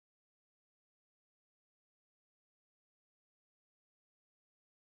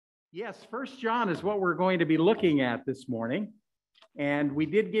Yes, First John is what we're going to be looking at this morning. And we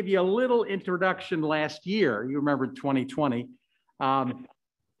did give you a little introduction last year. You remember 2020.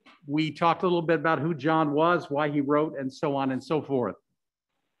 We talked a little bit about who John was, why he wrote, and so on and so forth.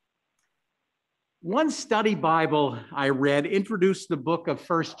 One study Bible I read introduced the book of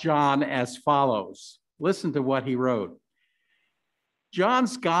First John as follows. Listen to what he wrote.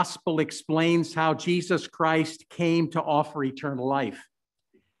 John's gospel explains how Jesus Christ came to offer eternal life.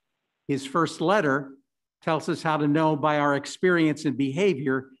 His first letter tells us how to know by our experience and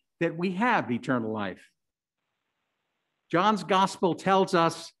behavior that we have eternal life. John's gospel tells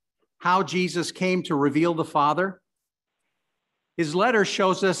us how Jesus came to reveal the Father. His letter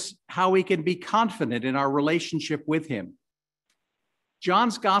shows us how we can be confident in our relationship with him.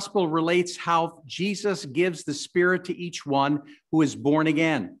 John's gospel relates how Jesus gives the Spirit to each one who is born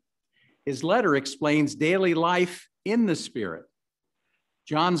again. His letter explains daily life in the Spirit.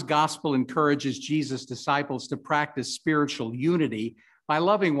 John's gospel encourages Jesus' disciples to practice spiritual unity by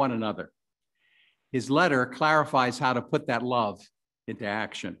loving one another. His letter clarifies how to put that love into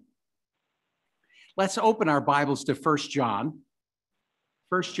action. Let's open our Bibles to 1 John.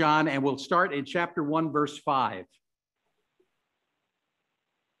 1 John, and we'll start in chapter 1, verse 5.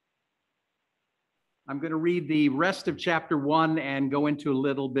 I'm going to read the rest of chapter 1 and go into a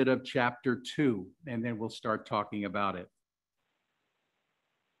little bit of chapter 2, and then we'll start talking about it.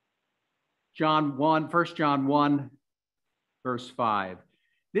 1 John 1, verse 5.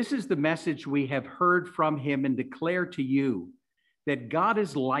 This is the message we have heard from him and declare to you, that God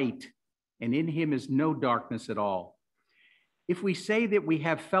is light, and in him is no darkness at all. If we say that we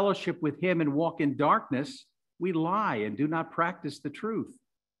have fellowship with him and walk in darkness, we lie and do not practice the truth.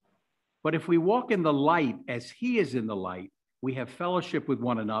 But if we walk in the light as he is in the light, we have fellowship with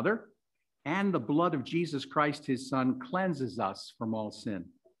one another, and the blood of Jesus Christ, his Son, cleanses us from all sin.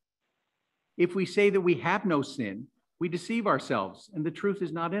 If we say that we have no sin, we deceive ourselves, and the truth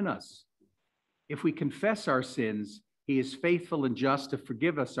is not in us. If we confess our sins, he is faithful and just to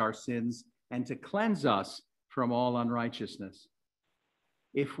forgive us our sins and to cleanse us from all unrighteousness.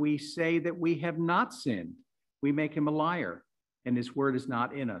 If we say that we have not sinned, we make him a liar, and his word is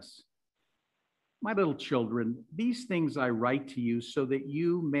not in us. My little children, these things I write to you so that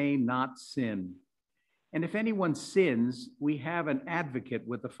you may not sin. And if anyone sins, we have an advocate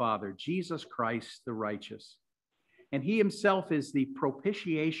with the Father, Jesus Christ the righteous. And he himself is the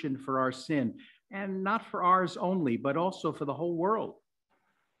propitiation for our sin, and not for ours only, but also for the whole world.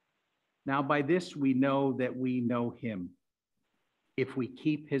 Now by this we know that we know him, if we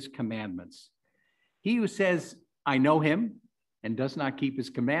keep his commandments. He who says, I know him, and does not keep his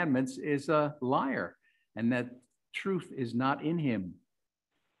commandments is a liar, and that truth is not in him.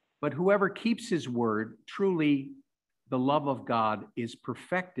 But whoever keeps his word, truly the love of God is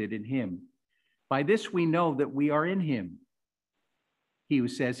perfected in him. By this we know that we are in him. He who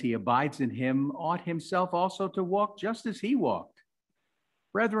says he abides in him ought himself also to walk just as he walked.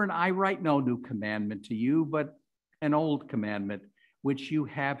 Brethren, I write no new commandment to you, but an old commandment, which you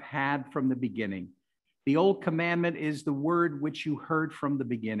have had from the beginning. The old commandment is the word which you heard from the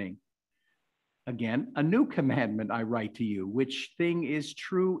beginning. Again, a new commandment I write to you, which thing is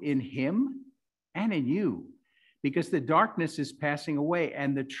true in him and in you, because the darkness is passing away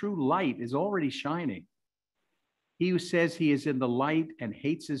and the true light is already shining. He who says he is in the light and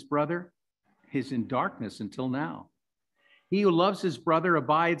hates his brother is in darkness until now. He who loves his brother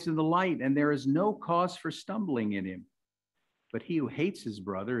abides in the light, and there is no cause for stumbling in him. But he who hates his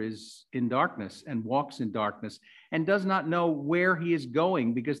brother is in darkness and walks in darkness and does not know where he is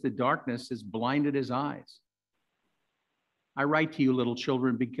going because the darkness has blinded his eyes. I write to you, little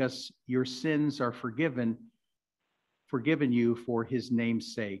children, because your sins are forgiven you for his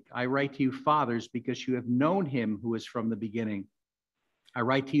name's sake. I write to you, fathers, because you have known him who is from the beginning. I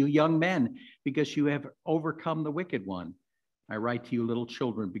write to you, young men, because you have overcome the wicked one. I write to you, little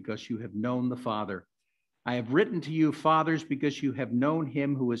children, because you have known the Father. I have written to you, fathers, because you have known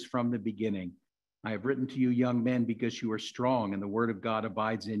him who is from the beginning. I have written to you, young men, because you are strong, and the word of God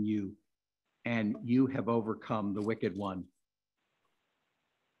abides in you, and you have overcome the wicked one.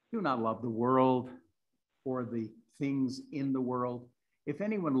 Do not love the world or the things in the world. If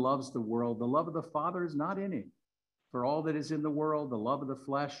anyone loves the world, the love of the Father is not in him. For all that is in the world, the love of the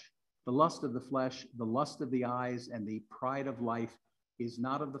flesh, the lust of the flesh, the lust of the eyes, and the pride of life is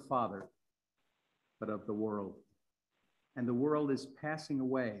not of the Father, but of the world. And the world is passing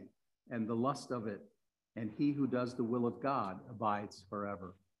away, and the lust of it, and he who does the will of God abides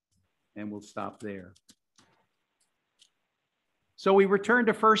forever. And we'll stop there. So we return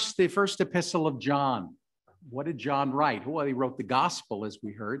to the first epistle of John. What did John write? Well, he wrote the gospel, as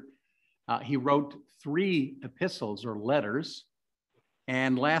we heard. He wrote 3 epistles or letters.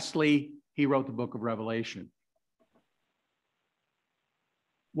 And lastly, he wrote the book of Revelation.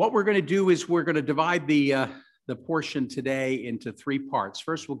 What we're going to do is we're going to divide the portion today into 3 parts.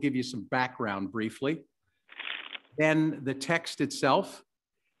 First, we'll give you some background briefly, then the text itself,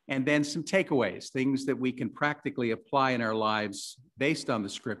 and then some takeaways, things that we can practically apply in our lives based on the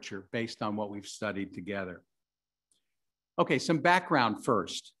scripture, based on what we've studied together. Okay, some background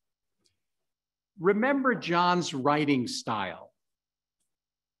first. Remember John's writing style.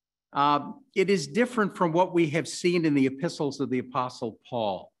 It is different from what we have seen in the epistles of the Apostle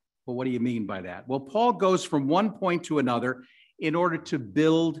Paul. Well, what do you mean by that? Well, Paul goes from one point to another in order to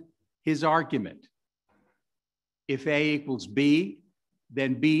build his argument. If A equals B,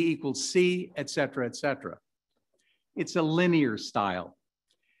 then B equals C, etc., etc. It's a linear style.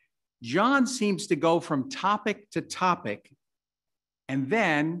 John seems to go from topic to topic, and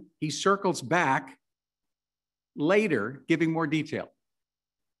then he circles back later, giving more detail.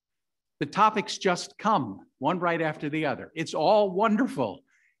 The topics just come, one right after the other. It's all wonderful.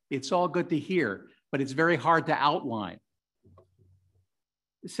 It's all good to hear, but it's very hard to outline.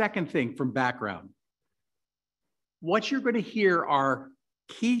 The second thing from background, what you're going to hear are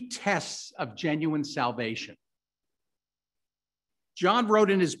key tests of genuine salvation. John wrote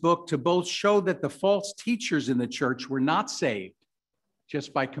in his book to both show that the false teachers in the church were not saved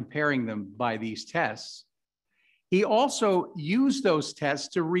just by comparing them by these tests. He also used those tests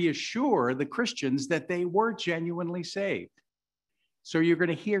to reassure the Christians that they were genuinely saved. So you're going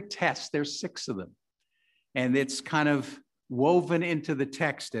to hear tests. There's 6 of them. And it's kind of woven into the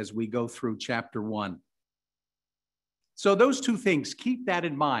text as we go through chapter 1. So those 2 things, keep that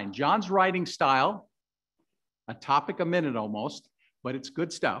in mind. John's writing style, a topic a minute almost, but it's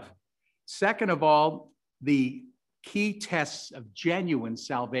good stuff. Second of all, the key tests of genuine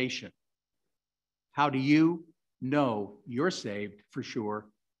salvation. How do you know you're saved for sure,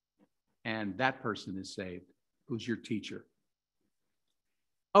 and that person is saved, who's your teacher?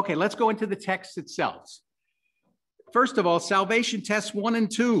 Okay, let's go into the text itself. First of all, salvation tests 1 and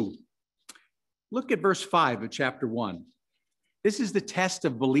 2. Look at verse 5 of chapter 1. This is the test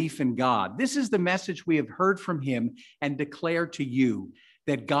of belief in God. This is the message we have heard from him and declare to you,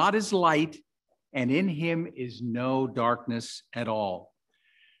 that God is light and in him is no darkness at all.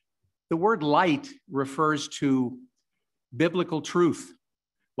 The word light refers to biblical truth,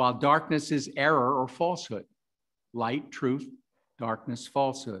 while darkness is error or falsehood. Light, truth, darkness,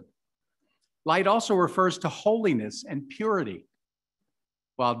 falsehood. Light also refers to holiness and purity,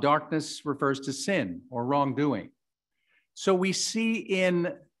 while darkness refers to sin or wrongdoing. So we see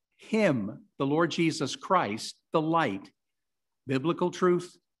in him, the Lord Jesus Christ, the light, biblical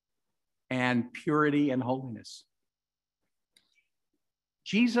truth, and purity and holiness.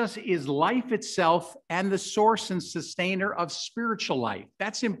 Jesus is life itself and the source and sustainer of spiritual life.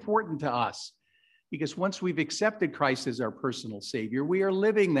 That's important to us because once we've accepted Christ as our personal Savior, we are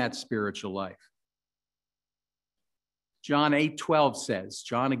living that spiritual life. John 8:12 says,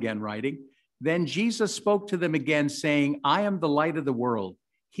 John again writing, then Jesus spoke to them again, saying, I am the light of the world.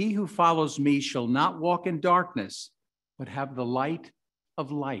 He who follows me shall not walk in darkness, but have the light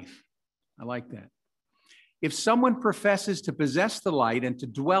of life. I like that. If someone professes to possess the light and to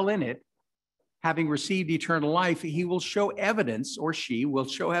dwell in it, having received eternal life, he will show evidence, or she will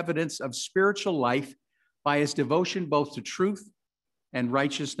show evidence of spiritual life by his devotion both to truth and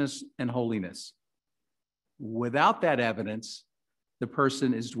righteousness and holiness. Without that evidence, the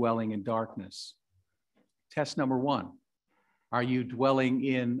person is dwelling in darkness. Test number 1, are you dwelling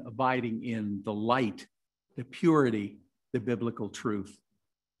in, abiding in the light, the purity, the biblical truth?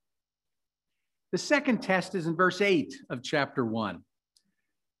 The second test is in verse 8 of chapter 1,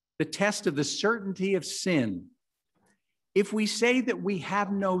 the test of the certainty of sin. If we say that we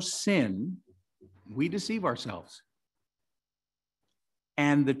have no sin, we deceive ourselves,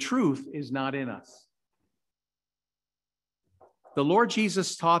 and the truth is not in us. The Lord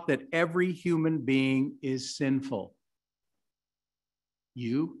Jesus taught that every human being is sinful.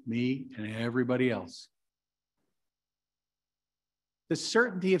 You, me, and everybody else. The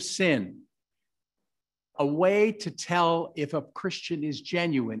certainty of sin. A way to tell if a Christian is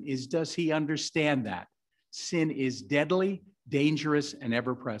genuine is, does he understand that sin is deadly, dangerous, and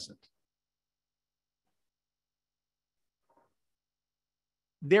ever present?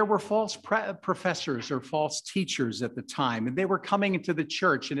 There were false professors or false teachers at the time, and they were coming into the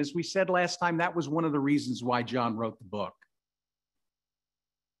church. And as we said last time, that was one of the reasons why John wrote the book.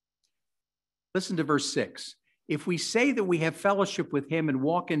 Listen to verse 6. If we say that we have fellowship with him and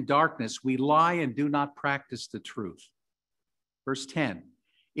walk in darkness, we lie and do not practice the truth. Verse 10.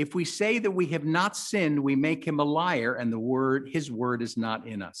 If we say that we have not sinned, we make him a liar, and his word is not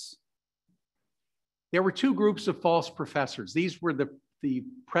in us. There were two groups of false professors. These were the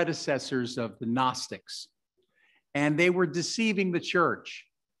predecessors of the Gnostics, and they were deceiving the church.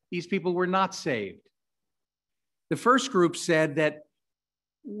 These people were not saved. The first group said that,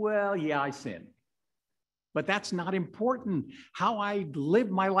 well, yeah, I sin, but that's not important. How I live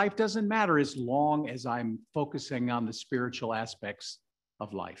my life doesn't matter as long as I'm focusing on the spiritual aspects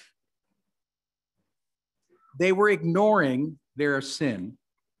of life. They were ignoring their sin,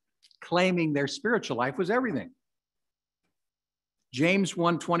 claiming their spiritual life was everything. James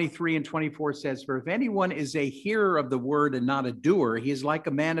 1:23 and 24 says, "For if anyone is a hearer of the word and not a doer, he is like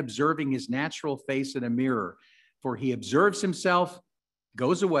a man observing his natural face in a mirror. For he observes himself,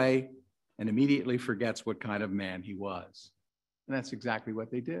 goes away, and immediately forgets what kind of man he was." And that's exactly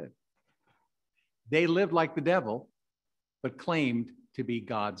what they did. They lived like the devil, but claimed to be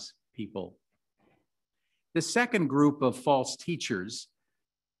God's people. The second group of false teachers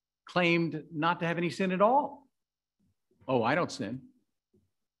claimed not to have any sin at all. Oh, I don't sin.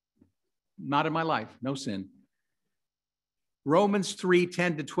 Not in my life, no sin. Romans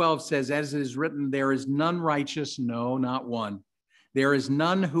 3:10-12 says, "As it is written, there is none righteous, no, not one. There is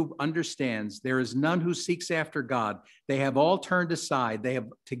none who understands. There is none who seeks after God. They have all turned aside. They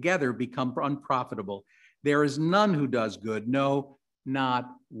have together become unprofitable. There is none who does good, no,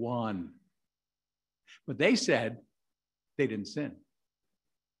 not one." But they said they didn't sin.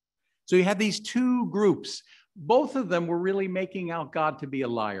 So you have these two groups. Both of them were really making out God to be a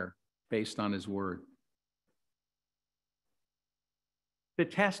liar based on his word. The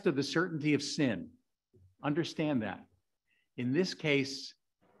test of the certainty of sin. Understand that. In this case,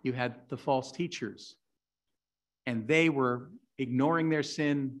 you had the false teachers, and they were ignoring their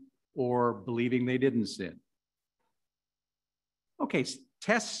sin or believing they didn't sin. Okay,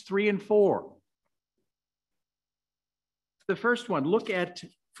 tests 3 and 4. The first one, look at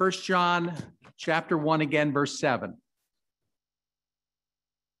 1 John chapter 1 again, verse 7.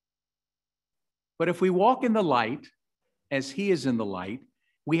 "But if we walk in the light, as he is in the light,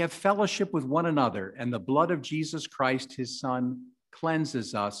 we have fellowship with one another, and the blood of Jesus Christ, his Son,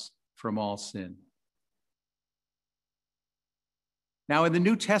 cleanses us from all sin." Now, in the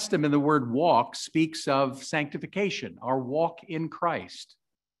New Testament, the word walk speaks of sanctification, our walk in Christ.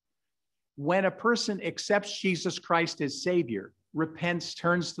 When a person accepts Jesus Christ as Savior, repents,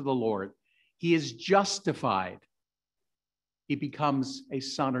 turns to the Lord, he is justified. He becomes a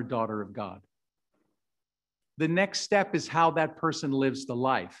son or daughter of God. The next step is how that person lives the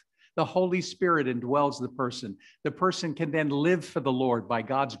life. The Holy Spirit indwells the person. The person can then live for the Lord by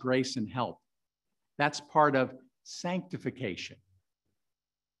God's grace and help. That's part of sanctification.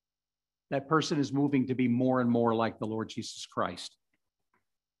 That person is moving to be more and more like the Lord Jesus Christ.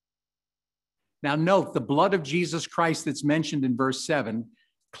 Now note, the blood of Jesus Christ that's mentioned in verse 7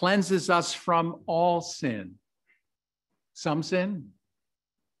 cleanses us from all sin. Some sin,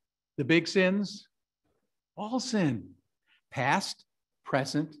 the big sins, all sin, past,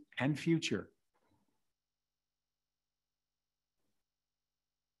 present, and future.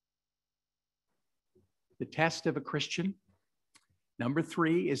 The test of a Christian, number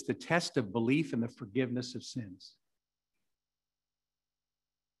 3, is the test of belief in the forgiveness of sins.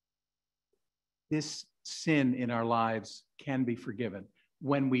 This sin in our lives can be forgiven.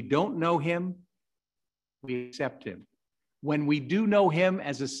 When we don't know him, we accept him. When we do know him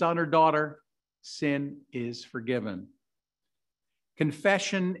as a son or daughter, sin is forgiven.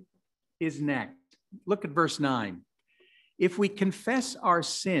 Confession is next. Look at verse 9. "If we confess our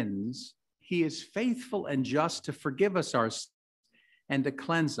sins, he is faithful and just to forgive us our sins and to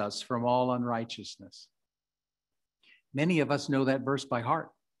cleanse us from all unrighteousness." Many of us know that verse by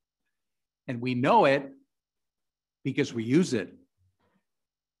heart. And we know it because we use it.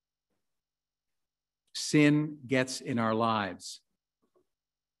 Sin gets in our lives.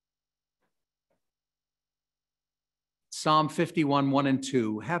 Psalm 51, 1 and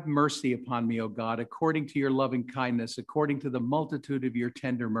 2, "Have mercy upon me, O God, according to your loving kindness, according to the multitude of your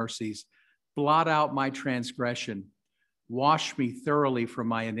tender mercies. Blot out my transgression. Wash me thoroughly from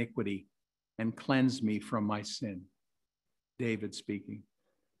my iniquity and cleanse me from my sin." David speaking.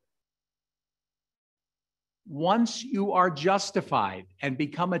 Once you are justified and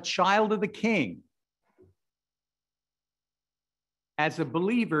become a child of the King, as a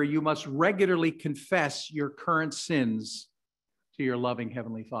believer, you must regularly confess your current sins to your loving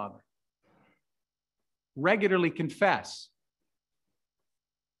Heavenly Father. Regularly confess.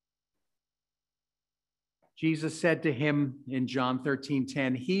 Jesus said to him in John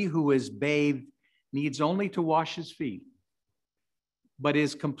 13:10, "He who is bathed needs only to wash his feet. but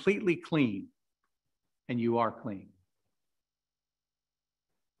is completely clean, and you are clean.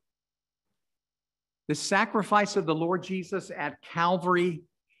 The sacrifice of the Lord Jesus at Calvary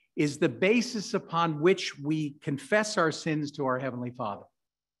is the basis upon which we confess our sins to our Heavenly Father.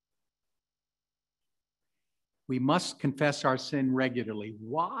 We must confess our sin regularly.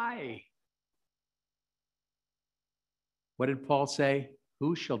 Why? What did Paul say?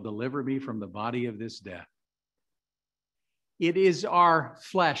 Who shall deliver me from the body of this death? It is our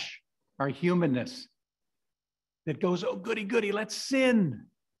flesh, our humanness, that goes, oh, goody, goody, let's sin.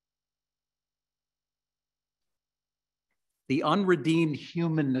 The unredeemed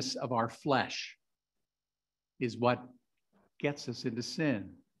humanness of our flesh is what gets us into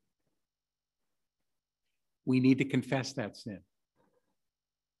sin. We need to confess that sin.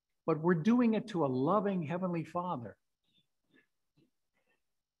 But we're doing it to a loving Heavenly Father.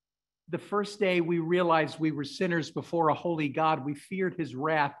 The first day we realized we were sinners before a holy God, we feared his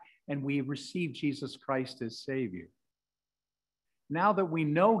wrath, and we received Jesus Christ as Savior. Now that we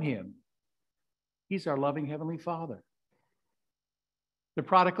know him, he's our loving Heavenly Father. The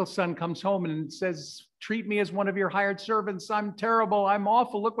prodigal son comes home and says, treat me as one of your hired servants. I'm terrible. I'm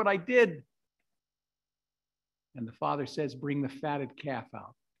awful. Look what I did. And the father says, bring the fatted calf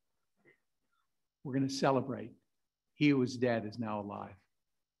out. We're going to celebrate. He who was dead is now alive.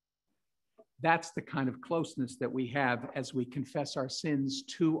 That's the kind of closeness that we have as we confess our sins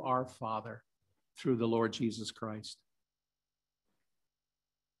to our Father through the Lord Jesus Christ.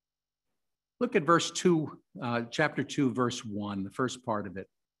 Look at verse 2, chapter 2, verse 1, the first part of it.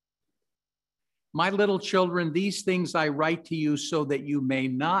 My little children, these things I write to you so that you may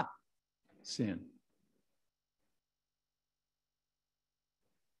not sin.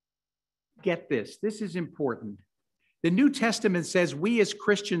 Get this. This is important. The New Testament says we as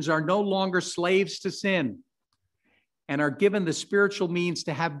Christians are no longer slaves to sin and are given the spiritual means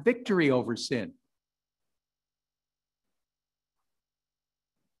to have victory over sin.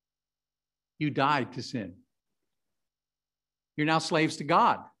 You died to sin. You're now slaves to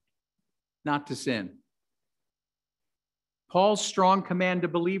God, not to sin. Paul's strong command to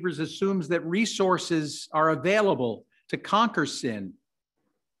believers assumes that resources are available to conquer sin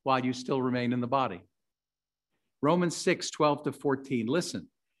while you still remain in the body. Romans 6, 12 to 14. Listen,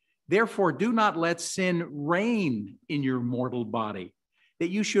 therefore do not let sin reign in your mortal body, that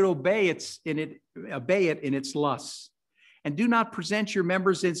you should obey it in its lusts. And do not present your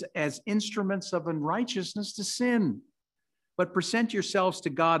members as instruments of unrighteousness to sin, but present yourselves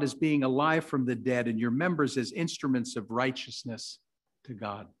to God as being alive from the dead, and your members as instruments of righteousness to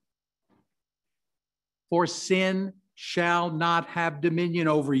God. For sin shall not have dominion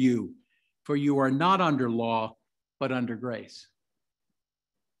over you, for you are not under law, but under grace.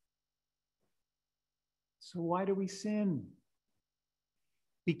 So why do we sin?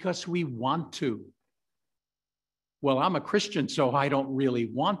 Because we want to. Well, I'm a Christian, so I don't really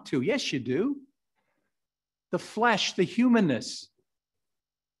want to. Yes, you do. The flesh, the humanness,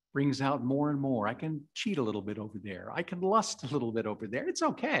 brings out more and more. I can cheat a little bit over there. I can lust a little bit over there. It's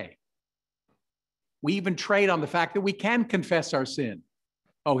okay. We even trade on the fact that we can confess our sin.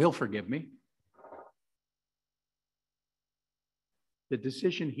 Oh, he'll forgive me. The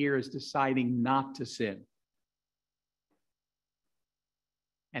decision here is deciding not to sin.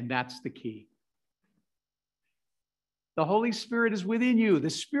 And that's the key. The Holy Spirit is within you, the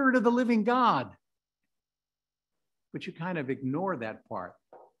Spirit of the living God. But you kind of ignore that part.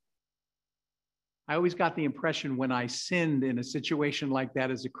 I always got the impression when I sinned in a situation like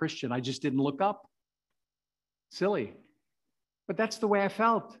that as a Christian, I just didn't look up. Silly. But that's the way I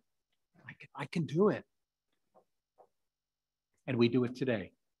felt. I can do it. And we do it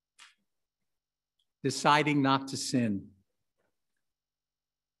today. Deciding not to sin.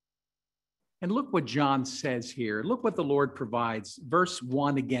 And look what John says here. Look what the Lord provides. Verse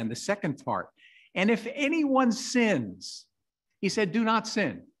 1 again, the second part. And if anyone sins, he said, do not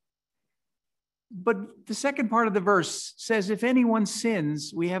sin. But the second part of the verse says, if anyone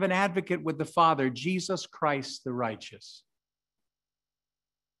sins, we have an advocate with the Father, Jesus Christ the righteous.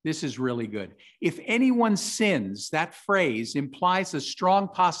 This is really good. If anyone sins, that phrase implies a strong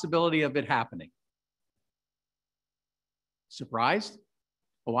possibility of it happening. Surprised?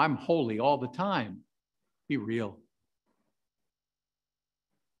 Oh, I'm holy all the time. Be real.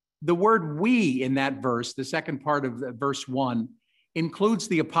 The word we in that verse, the second part of verse 1, includes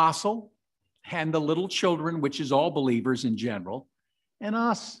the apostle and the little children, which is all believers in general, and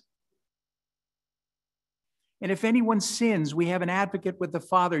us. And if anyone sins, we have an advocate with the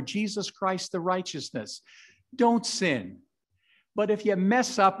Father, Jesus Christ the righteousness. Don't sin. But if you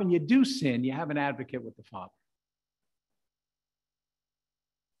mess up and you do sin, you have an advocate with the Father.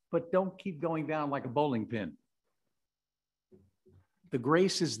 but don't keep going down like a bowling pin. The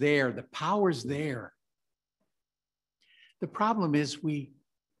grace is there. The power's there. The problem is we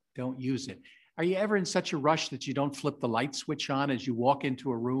don't use it. Are you ever in such a rush that you don't flip the light switch on as you walk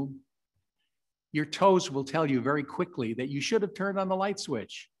into a room? Your toes will tell you very quickly that you should have turned on the light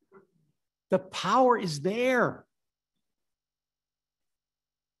switch. The power is there.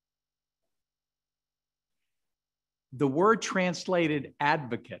 The word translated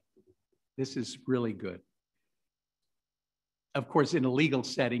advocate, this is really good. Of course, in a legal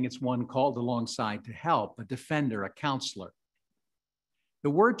setting, it's one called alongside to help, a defender, a counselor. The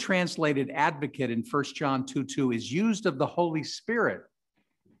word translated advocate in 1 John 2:2 is used of the Holy Spirit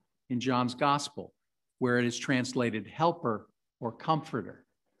in John's gospel, where it is translated helper or comforter.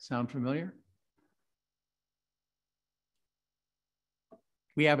 Sound familiar?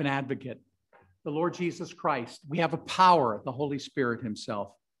 We have an advocate, the Lord Jesus Christ. We have a power, the Holy Spirit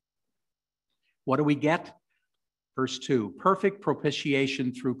himself. What do we get? Verse 2, perfect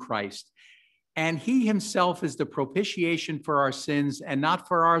propitiation through Christ. And he himself is the propitiation for our sins, and not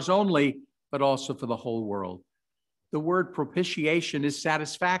for ours only, but also for the whole world. The word propitiation is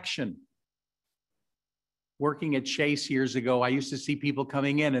satisfaction. Working at Chase years ago, I used to see people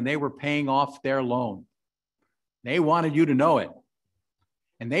coming in and they were paying off their loan. They wanted you to know it.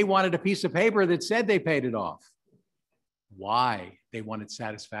 And they wanted a piece of paper that said they paid it off. Why? They wanted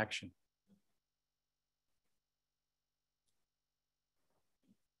satisfaction.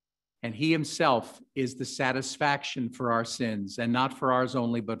 And he himself is the satisfaction for our sins, and not for ours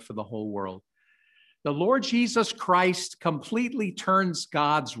only, but for the whole world. The Lord Jesus Christ completely turns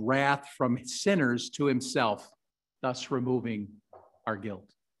God's wrath from sinners to himself, thus removing our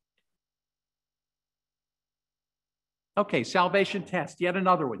guilt. Okay, salvation test, yet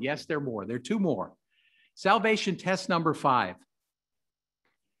another one. Yes, there are more. There are two more. Salvation test number 5.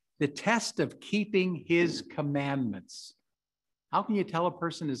 The test of keeping his commandments. How can you tell a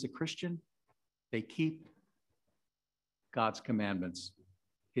person is a Christian? They keep God's commandments,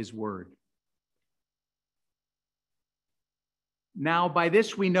 his word. Now, by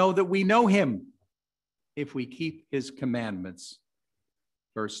this we know that we know him, if we keep his commandments.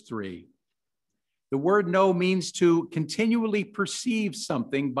 Verse 3. The word know means to continually perceive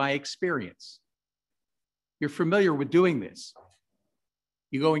something by experience. You're familiar with doing this.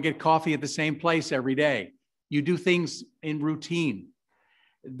 You go and get coffee at the same place every day. You do things in routine.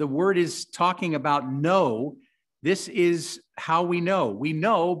 The word is talking about know. This is how we know. We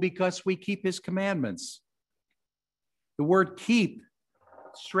know because we keep his commandments. The word keep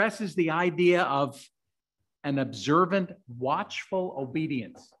stresses the idea of an observant, watchful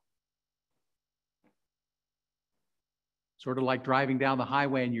obedience. Sort of like driving down the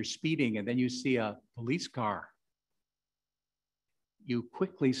highway and you're speeding and then you see a police car. You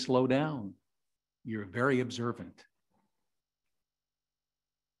quickly slow down. You're very observant.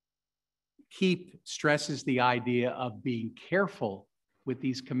 Keep stresses the idea of being careful with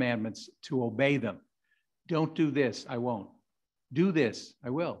these commandments to obey them. Don't do this, I won't. Do this, I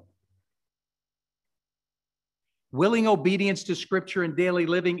will. Willing obedience to Scripture in daily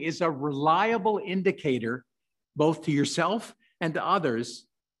living is a reliable indicator, both to yourself and to others,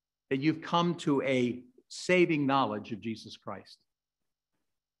 that you've come to a saving knowledge of Jesus Christ.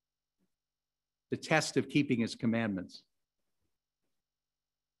 The test of keeping his commandments.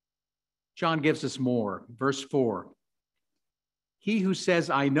 John gives us more. Verse 4. He who says,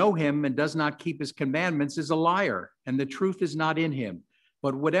 I know him, and does not keep his commandments is a liar, and the truth is not in him.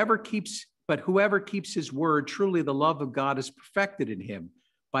 But whoever keeps his word, truly the love of God is perfected in him.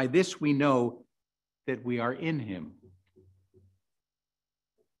 By this we know that we are in him.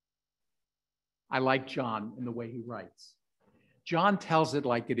 I like John in the way he writes. John tells it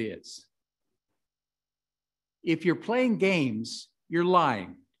like it is. If you're playing games, you're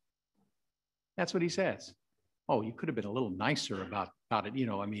lying. That's what he says. Oh, you could have been a little nicer about it.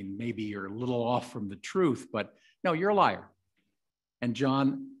 Maybe you're a little off from the truth, but no, you're a liar. And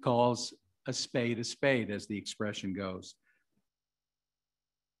John calls a spade, as the expression goes.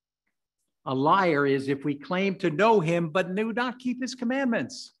 A liar is if we claim to know him, but do not keep his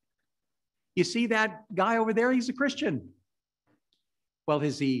commandments. You see that guy over there? He's a Christian. Well,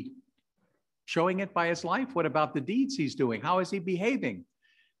 is he showing it by his life? What about the deeds he's doing? How is he behaving?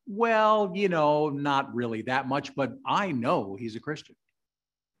 Well, not really that much, but I know he's a Christian.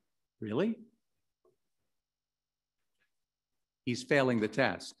 Really? He's failing the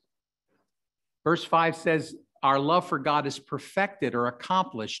test. Verse 5 says, our love for God is perfected or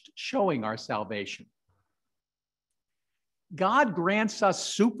accomplished, showing our salvation. God grants us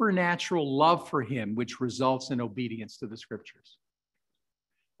supernatural love for him, which results in obedience to the Scriptures.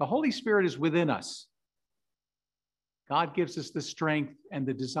 The Holy Spirit is within us. God gives us the strength and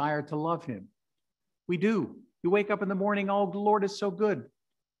the desire to love him. We do. You wake up in the morning, oh, the Lord is so good.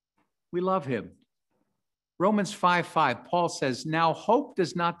 We love him. Romans 5:5, Paul says, now hope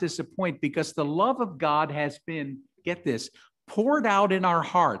does not disappoint because the love of God has been, get this, poured out in our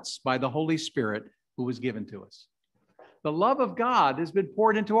hearts by the Holy Spirit who was given to us. The love of God has been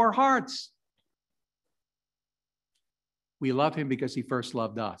poured into our hearts. We love him because he first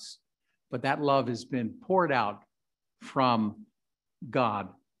loved us. But that love has been poured out from God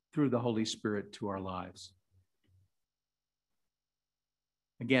through the Holy Spirit to our lives.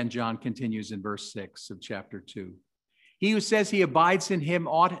 Again, John continues in verse 6 of chapter 2. He who says he abides in him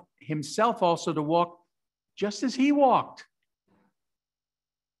ought himself also to walk just as he walked.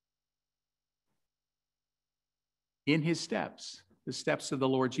 In his steps, the steps of the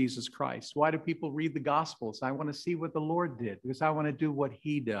Lord Jesus Christ. Why do people read the Gospels? I want to see what the Lord did because I want to do what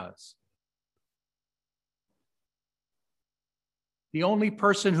he does. The only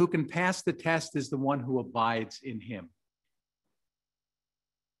person who can pass the test is the one who abides in him.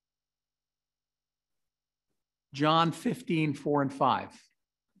 John 15:4-5.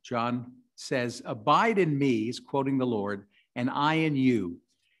 John says, abide in me, he's quoting the Lord, and I in you.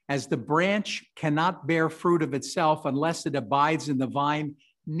 As the branch cannot bear fruit of itself unless it abides in the vine,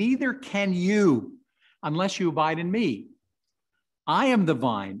 neither can you unless you abide in me. I am the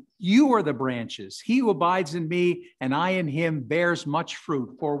vine, you are the branches. He who abides in me and I in him bears much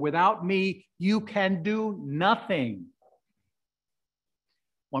fruit, for without me you can do nothing.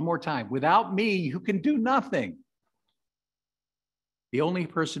 One more time, without me you can do nothing. The only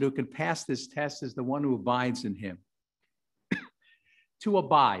person who can pass this test is the one who abides in him. To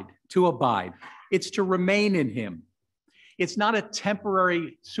abide. It's to remain in him. It's not a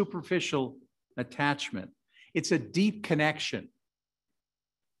temporary, superficial attachment. It's a deep connection.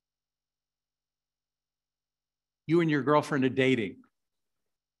 You and your girlfriend are dating.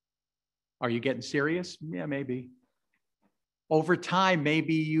 Are you getting serious? Yeah, maybe. Over time,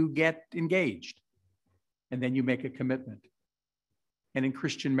 maybe you get engaged and then you make a commitment. And in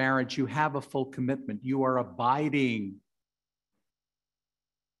Christian marriage, you have a full commitment. You are abiding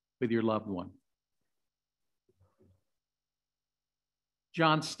with your loved one.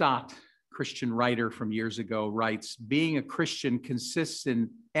 John Stott, Christian writer from years ago, writes, being a Christian consists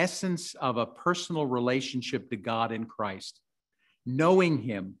in essence of a personal relationship to God in Christ, knowing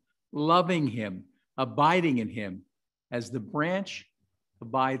him, loving him, abiding in him, as the branch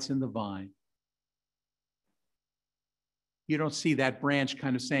abides in the vine. You don't see that branch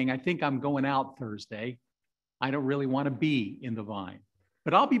kind of saying, I think I'm going out Thursday. I don't really want to be in the vine,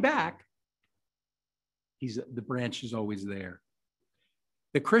 but I'll be back. The branch is always there.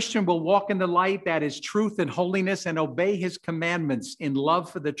 The Christian will walk in the light that is truth and holiness and obey his commandments in love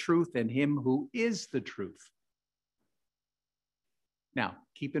for the truth and him who is the truth. Now,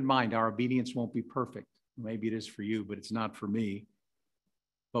 keep in mind, our obedience won't be perfect. Maybe it is for you, but it's not for me.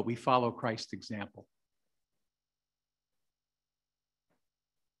 But we follow Christ's example.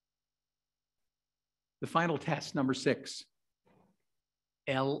 The final test, number 6,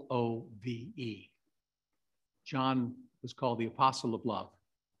 L-O-V-E. John was called the apostle of love.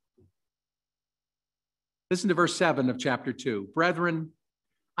 Listen to verse 7 of chapter 2. Brethren,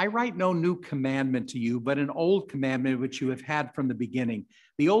 I write no new commandment to you, but an old commandment which you have had from the beginning.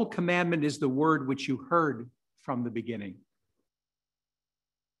 The old commandment is the word which you heard from the beginning.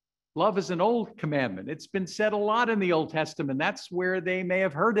 Love is an old commandment. It's been said a lot in the Old Testament. That's where they may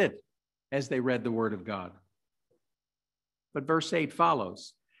have heard it as they read the word of God. But verse 8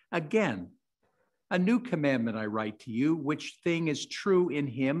 follows. Again, a new commandment I write to you, which thing is true in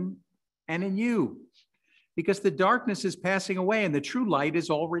him and in you, because the darkness is passing away and the true light is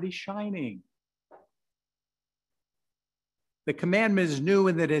already shining. The commandment is new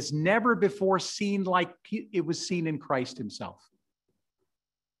in that it has never before seen like it was seen in Christ himself.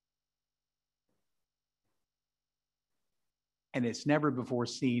 And it's never before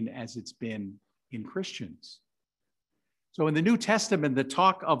seen as it's been in Christians. So in the New Testament, the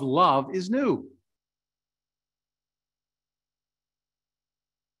talk of love is new.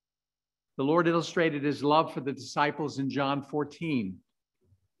 The Lord illustrated his love for the disciples in John 14.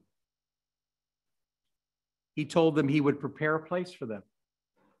 He told them he would prepare a place for them.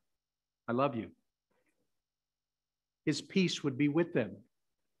 I love you. His peace would be with them.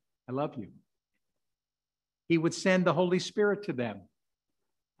 I love you. He would send the Holy Spirit to them.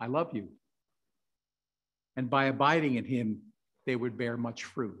 I love you. And by abiding in him, they would bear much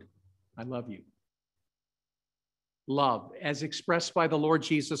fruit. I love you. Love, as expressed by the Lord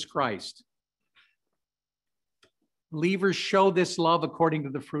Jesus Christ. Believers show this love according to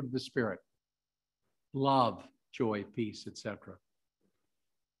the fruit of the Spirit. Love, joy, peace, etc.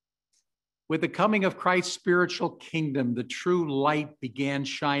 With the coming of Christ's spiritual kingdom, the true light began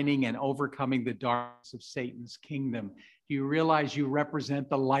shining and overcoming the darkness of Satan's kingdom. Do you realize you represent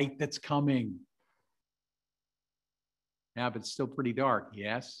the light that's coming? Yeah, but it's still pretty dark,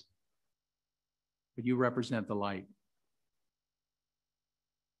 yes? But you represent the light.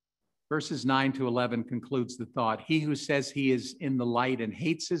 Verses 9 to 11 concludes the thought. He who says he is in the light and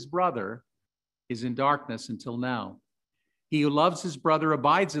hates his brother is in darkness until now. He who loves his brother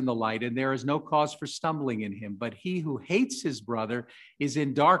abides in the light, and there is no cause for stumbling in him. But he who hates his brother is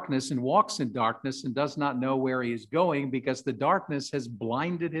in darkness and walks in darkness and does not know where he is going, because the darkness has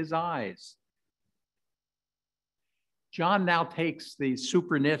blinded his eyes. John now takes the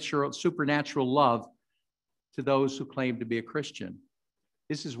supernatural love to those who claim to be a Christian.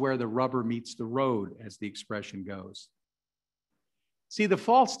 This is where the rubber meets the road, as the expression goes. See, the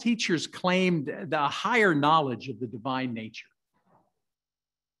false teachers claimed the higher knowledge of the divine nature.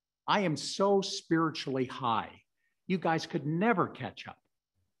 I am so spiritually high, you guys could never catch up.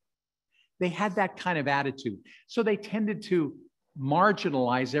 They had that kind of attitude. So they tended to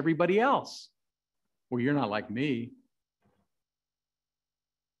marginalize everybody else. Well, you're not like me.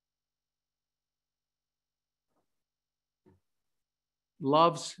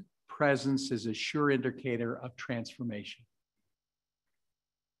 Love's presence is a sure indicator of transformation.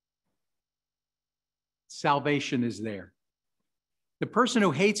 Salvation is there. The person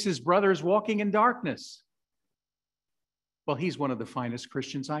who hates his brother is walking in darkness. Well, he's one of the finest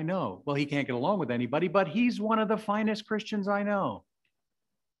Christians I know. Well, he can't get along with anybody, but he's one of the finest Christians I know.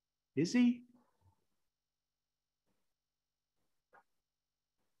 Is he?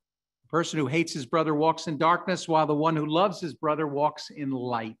 The person who hates his brother walks in darkness, while the one who loves his brother walks in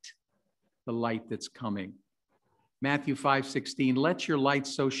light, the light that's coming. Matthew 5:16, let your light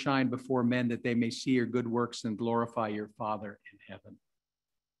so shine before men that they may see your good works and glorify your Father in heaven.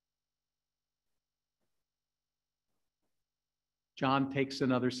 John takes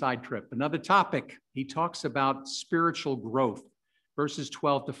another side trip, another topic. He talks about spiritual growth, verses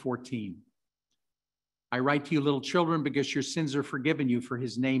 12 to 14. I write to you, little children, because your sins are forgiven you for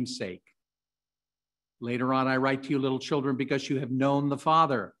his name's sake. Later on, I write to you, little children, because you have known the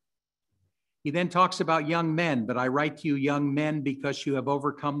Father. He then talks about young men, but I write to you, young men, because you have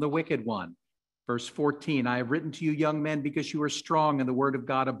overcome the wicked one. Verse 14, I have written to you, young men, because you are strong and the word of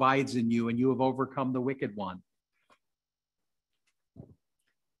God abides in you, and you have overcome the wicked one.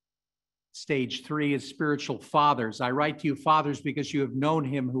 Stage 3 is spiritual fathers. I write to you, fathers, because you have known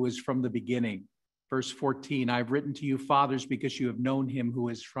him who is from the beginning. Verse 14, I have written to you, fathers, because you have known him who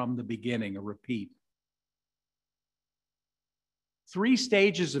is from the beginning. A repeat. 3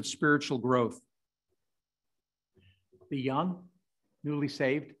 stages of spiritual growth. The young, newly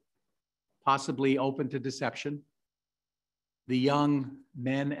saved, possibly open to deception. The young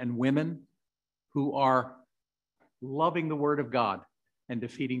men and women who are loving the word of God and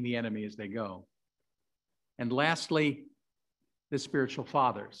defeating the enemy as they go. And lastly, the spiritual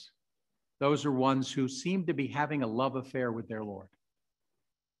fathers. Those are ones who seem to be having a love affair with their Lord.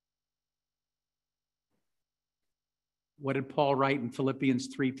 What did Paul write in Philippians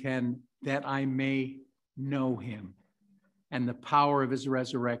 3:10? That I may know him and the power of his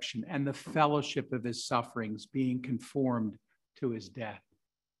resurrection and the fellowship of his sufferings, being conformed to his death.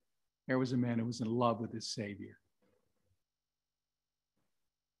 There was a man who was in love with his Savior.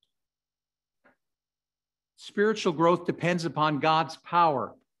 Spiritual growth depends upon God's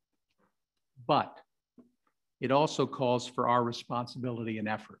power, but it also calls for our responsibility and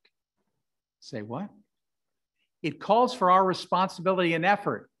effort. Say what? It calls for our responsibility and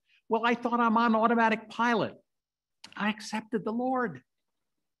effort. Well, I thought I'm on automatic pilot. I accepted the Lord.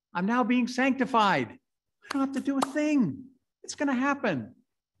 I'm now being sanctified. I don't have to do a thing. It's going to happen.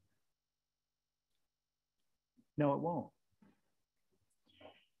 No, it won't.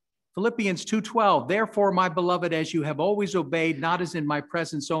 Philippians 2:12, therefore, my beloved, as you have always obeyed, not as in my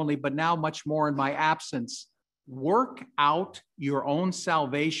presence only, but now much more in my absence, work out your own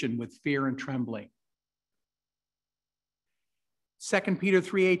salvation with fear and trembling. 2 Peter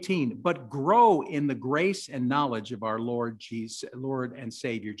 3:18, but grow in the grace and knowledge of our Lord and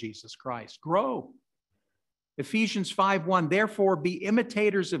Savior Jesus Christ. Grow. Ephesians 5:1, therefore be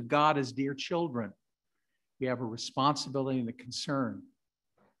imitators of God as dear children. We have a responsibility and a concern.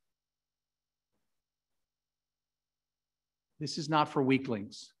 This is not for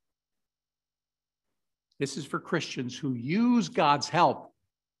weaklings. This is for Christians who use God's help,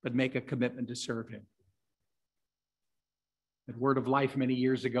 but make a commitment to serve him. At Word of Life many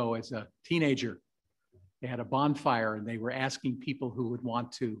years ago as a teenager, They had a bonfire and they were asking people who would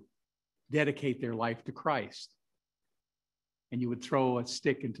want to dedicate their life to Christ. And you would throw a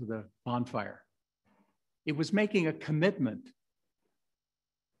stick into the bonfire. It was making a commitment.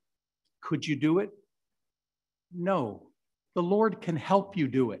 Could you do it? No. The Lord can help you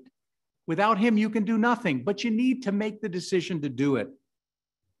do it. Without him, you can do nothing, but you need to make the decision to do it.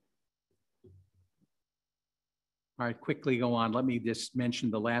 All right, quickly go on. Let me just mention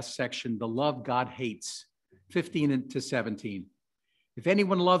the last section, the love God hates, 15 to 17. If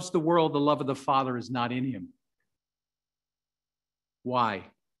anyone loves the world, the love of the Father is not in him. Why?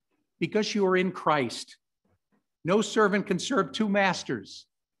 Because you are in Christ. No servant can serve two masters.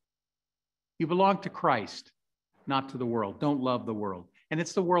 You belong to Christ, not to the world. Don't love the world. And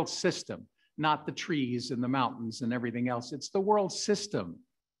it's the world system, not the trees and the mountains and everything else. It's the world system.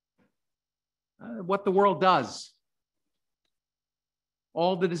 What the world does.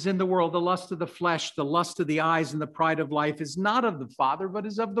 All that is in the world, the lust of the flesh, the lust of the eyes, and the pride of life is not of the Father, but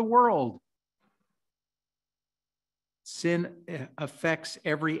is of the world. Sin affects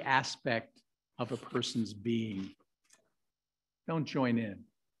every aspect of a person's being. Don't join in.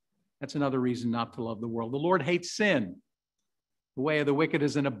 That's another reason not to love the world. The Lord hates sin. The way of the wicked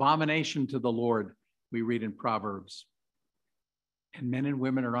is an abomination to the Lord, we read in Proverbs. And men and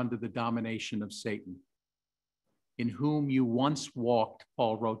women are under the domination of Satan, in whom you once walked,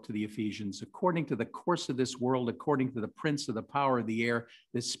 Paul wrote to the Ephesians, according to the course of this world, according to the prince of the power of the air,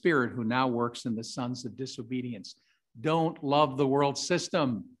 the spirit who now works in the sons of disobedience. Don't love the world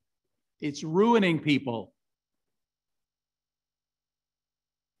system. It's ruining people.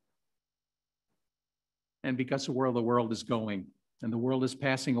 And because of where the world is going, and the world is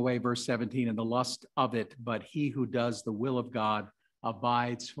passing away, verse 17, and the lust of it, but he who does the will of God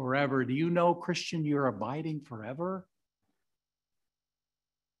abides forever. Do you know, Christian, you're abiding forever?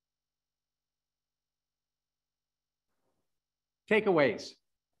 Takeaways.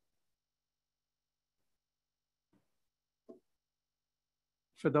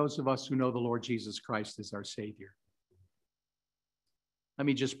 For those of us who know the Lord Jesus Christ as our Savior. Let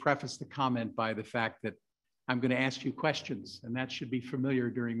me just preface the comment by the fact that I'm going to ask you questions, and that should be familiar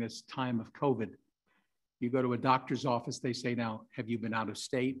during this time of COVID. You go to a doctor's office, they say, now, have you been out of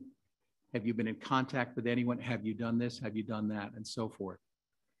state? Have you been in contact with anyone? Have you done this? Have you done that? And so forth.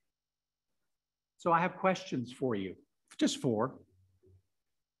 So I have questions for you, just four.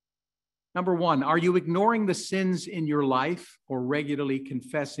 Number one, are you ignoring the sins in your life or regularly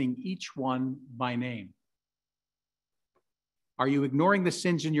confessing each one by name? Are you ignoring the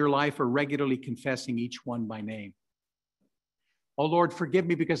sins in your life or regularly confessing each one by name? Oh, Lord, forgive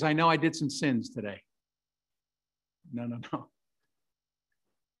me because I know I did some sins today. No.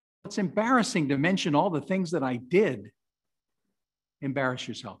 It's embarrassing to mention all the things that I did. Embarrass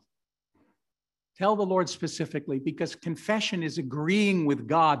yourself. Tell the Lord specifically, because confession is agreeing with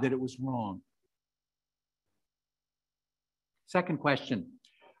God that it was wrong. Second question,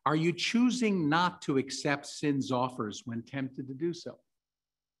 are you choosing not to accept sin's offers when tempted to do so?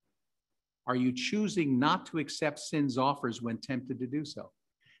 Are you choosing not to accept sin's offers when tempted to do so?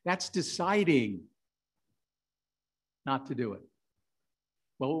 That's deciding not to do it.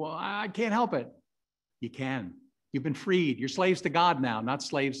 Well, I can't help it. You can. You've been freed. You're slaves to God now, not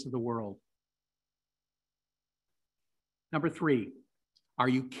slaves to the world. Number three, are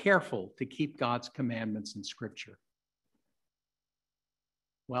you careful to keep God's commandments in Scripture?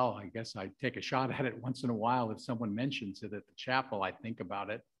 Well, I guess I take a shot at it once in a while. If someone mentions it at the chapel, I think about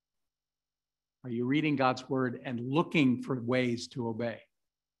it. Are you reading God's word and looking for ways to obey?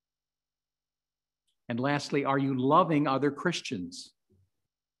 And lastly, are you loving other Christians?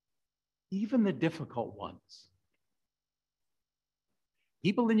 Even the difficult ones.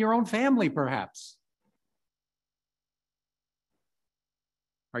 People in your own family, perhaps.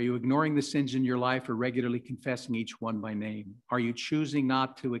 Are you ignoring the sins in your life or regularly confessing each one by name? Are you choosing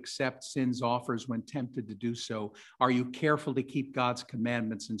not to accept sin's offers when tempted to do so? Are you careful to keep God's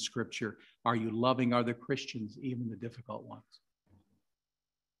commandments in Scripture? Are you loving other Christians, even the difficult ones?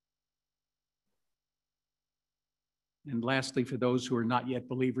 And lastly, for those who are not yet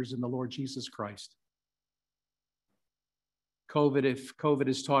believers in the Lord Jesus Christ, if COVID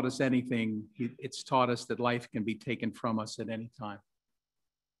has taught us anything, it's taught us that life can be taken from us at any time.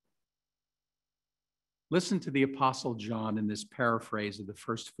 Listen to the Apostle John in this paraphrase of the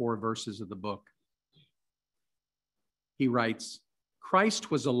first 4 verses of the book. He writes,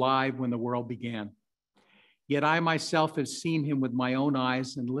 Christ was alive when the world began, yet I myself have seen him with my own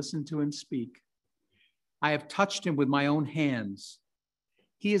eyes and listened to him speak. I have touched him with my own hands.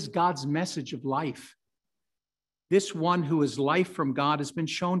 He is God's message of life. This one who is life from God has been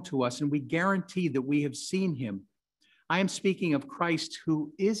shown to us, and we guarantee that we have seen him. I am speaking of Christ,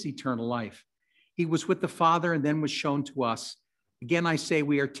 who is eternal life. He was with the Father and then was shown to us. Again, I say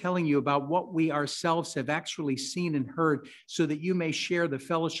we are telling you about what we ourselves have actually seen and heard, so that you may share the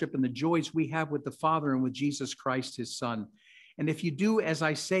fellowship and the joys we have with the Father and with Jesus Christ, his Son. And if you do as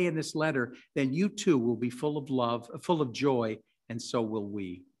I say in this letter, then you too will be full of love, full of joy, and so will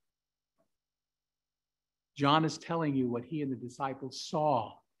we. John is telling you what he and the disciples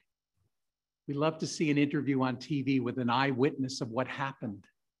saw. We love to see an interview on TV with an eyewitness of what happened.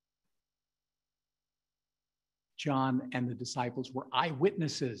 John and the disciples were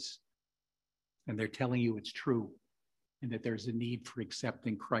eyewitnesses, and they're telling you it's true and that there's a need for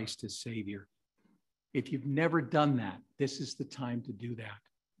accepting Christ as Savior. If you've never done that, this is the time to do that.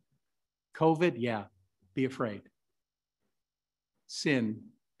 COVID, yeah, be afraid. Sin,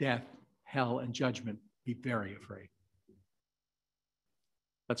 death, hell, and judgment, be very afraid.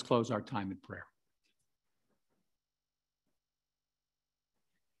 Let's close our time in prayer.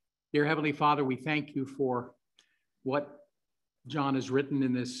 Dear Heavenly Father, we thank you for what John has written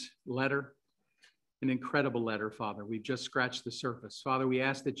in this letter, an incredible letter, Father. We've just scratched the surface. Father, we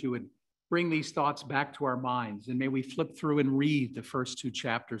ask that you would bring these thoughts back to our minds, and may we flip through and read the first 2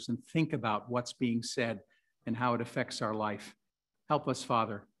 chapters and think about what's being said and how it affects our life. Help us,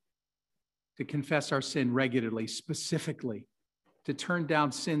 Father, to confess our sin regularly, specifically, to turn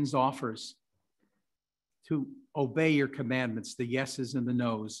down sin's offers, to obey your commandments, the yeses and the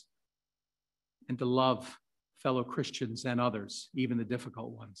nos, and to love fellow Christians and others, even the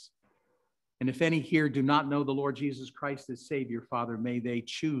difficult ones. And if any here do not know the Lord Jesus Christ as Savior, Father, may they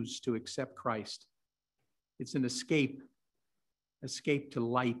choose to accept Christ. It's an escape to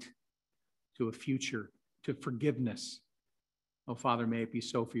light, to a future, to forgiveness. Oh, Father, may it be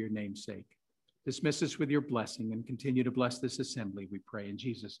so for your name's sake. Dismiss us with your blessing and continue to bless this assembly, we pray in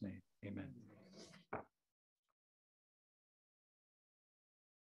Jesus' name. Amen.